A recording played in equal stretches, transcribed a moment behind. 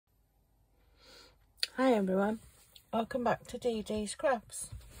Hi everyone, welcome back to DD's Crafts.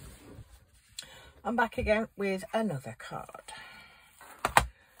 I'm back again with another card.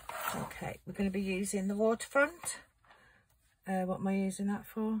 Okay, we're going to be using the waterfront. What am I using that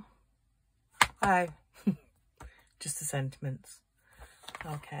for? Oh, just the sentiments.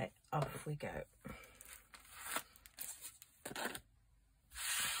 Okay, off we go.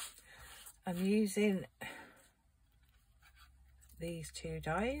 I'm using these two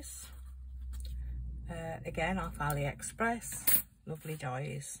dies. Again, off AliExpress. Lovely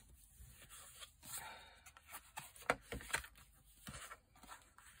dies.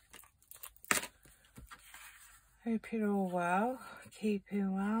 Hope you're all well,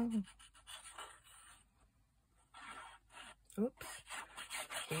 keeping well. Oops.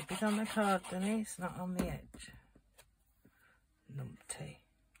 Keep it on the card, Denise, not on the edge. Numpty.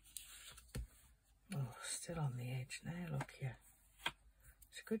 Oh, still on the edge now, look here.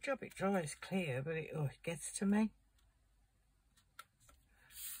 It's a good job it dries clear, but it gets to me.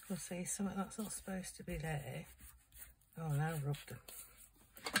 We'll see something that's not supposed to be there. Oh, now I've rubbed them.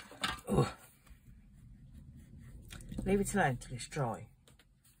 Oh. Leave it alone till it's dry.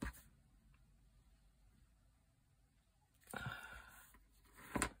 I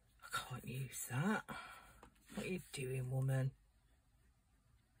can't use that. What are you doing, woman?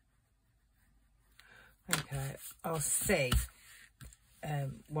 Okay, I'll see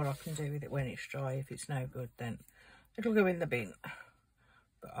what I can do with it when it's dry. If it's no good, then it'll go in the bin.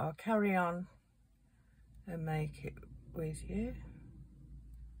 But I'll carry on and make it with you,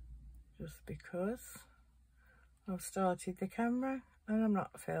 just because I've started the camera and I'm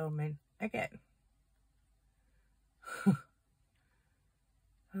not filming again.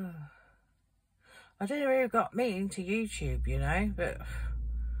 I don't know who got me into YouTube, you know, but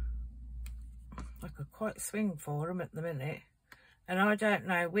I could quite swing for them at the minute. And I don't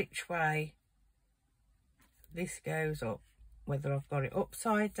know which way this goes up. Whether I've got it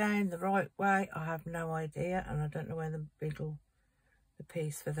upside down, the right way, I have no idea. And I don't know where the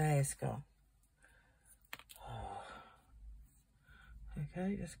piece for there's gone. Oh.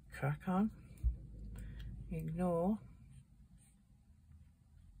 Okay, just crack on. Ignore.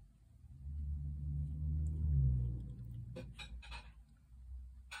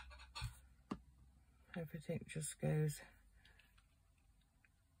 Everything just goes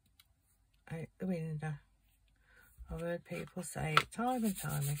out the window. I've heard people say it time and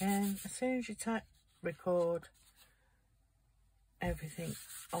time again. As soon as you tap record, everything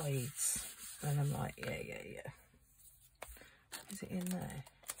hides. And I'm like, yeah. Is it in there?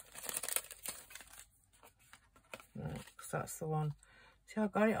 No, because that's the one. See, I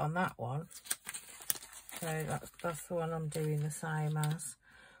got it on that one. So that's the one I'm doing the same as.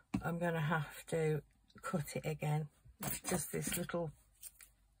 I'm going to have to cut it again. It's just this little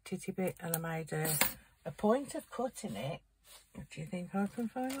titty bit, and I made a point of cutting it. Do you think I can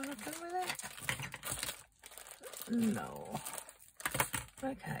find what I've done with it? No.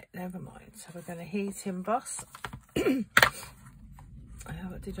 Okay, never mind. So we're going to heat emboss. What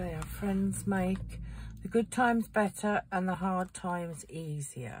did I have? Friends make the good times better and the hard times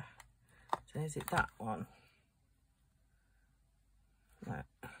easier. So is it that one? No,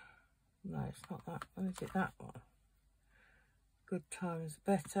 it's not that one. Is it that one? Good times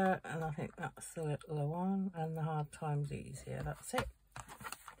better, and I think that's the littler one, and the hard times easier. That's it.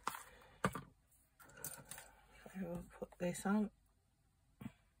 So we'll put this on.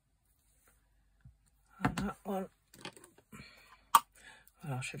 And that one.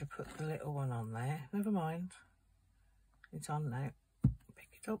 Well, I should have put the little one on there. Never mind. It's on now.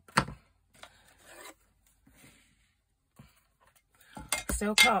 Pick it up.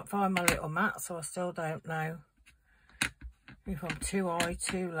 Still can't find my little mat, so I still don't know if I'm too high,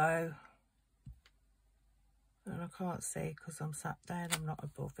 too low. And I can't see because I'm sat down, I'm not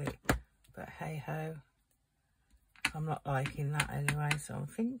above it. But hey ho, I'm not liking that anyway, so I'm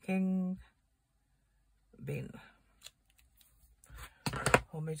thinking bin.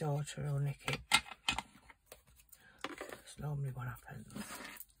 Or my daughter will nick it. That's normally what happens.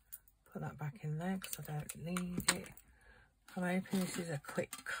 Put that back in there because I don't need it. I'm hoping this is a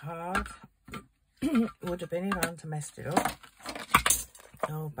quick card. Would have been if I hadn't messed it up.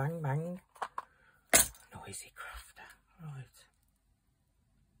 Oh, bang, bang. Noisy crafter. Right.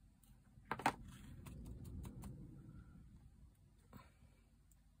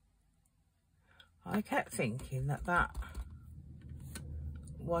 I kept thinking that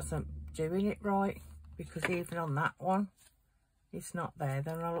wasn't doing it right, because even on that one, it's not there.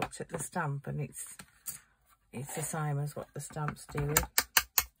 Then I looked at the stamp and it's the same as what the stamp's doing.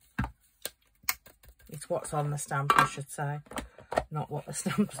 It's what's on the stamp, I should say, not what the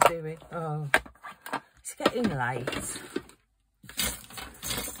stamp's doing. Oh, getting late.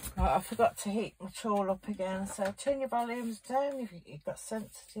 Right, I forgot to heat my chawl up again, so turn your volumes down if you've got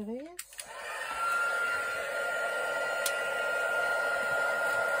sensitive ears.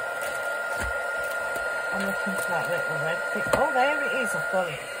 I'm looking for that little red thing. Oh, there it is, I've got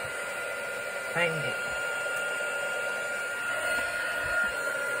it. Found it.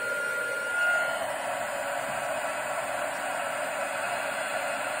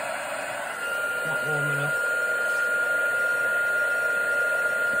 Not warm enough.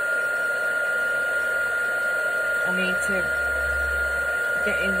 I need to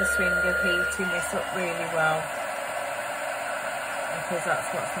get in the swing of heating this up really well, because that's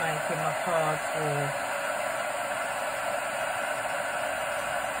what's making my cards warm.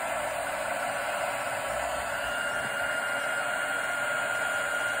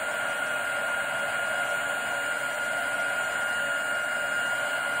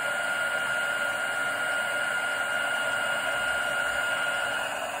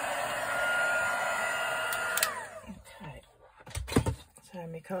 So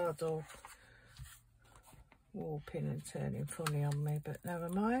my cards all warping and turning funny on me, but never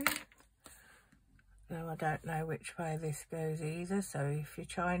mind. Now I don't know which way this goes either, so if you're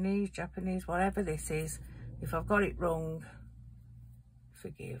Chinese, Japanese, whatever this is, if I've got it wrong,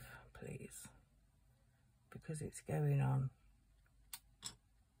 forgive, please, because it's going on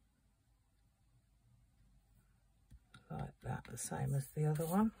like that, the same as the other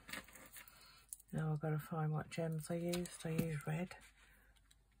one. Now I've got to find what gems I used. I used red.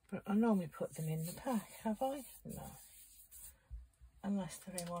 But I normally put them in the pack, have I? No. Unless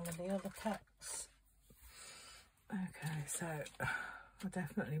they're in one of the other packs. Okay, so I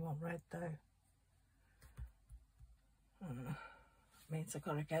definitely want red though. Means I've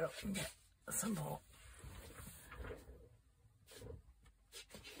got to get up and get some more.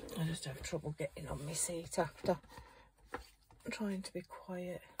 I just have trouble getting on my seat after trying to be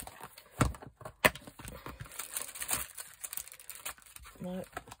quiet. Right.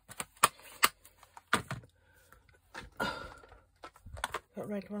 Got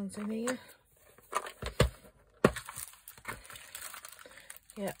red ones in here.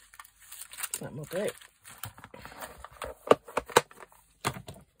 Yeah, that will do.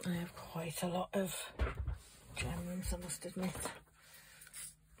 I have quite a lot of gems, I must admit.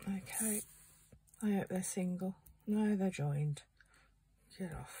 Okay, I hope they're single. No, they're joined.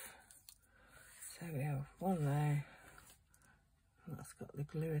 Get off. So we have one there. That's got the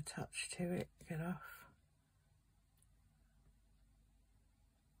glue attached to it. Get off.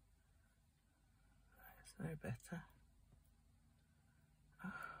 It's no better. Oh.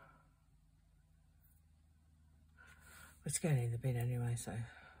 It's going in the bin anyway, so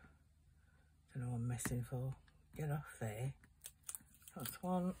don't know what I'm messing for. Get off there. That's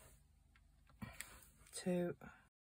 1, 2,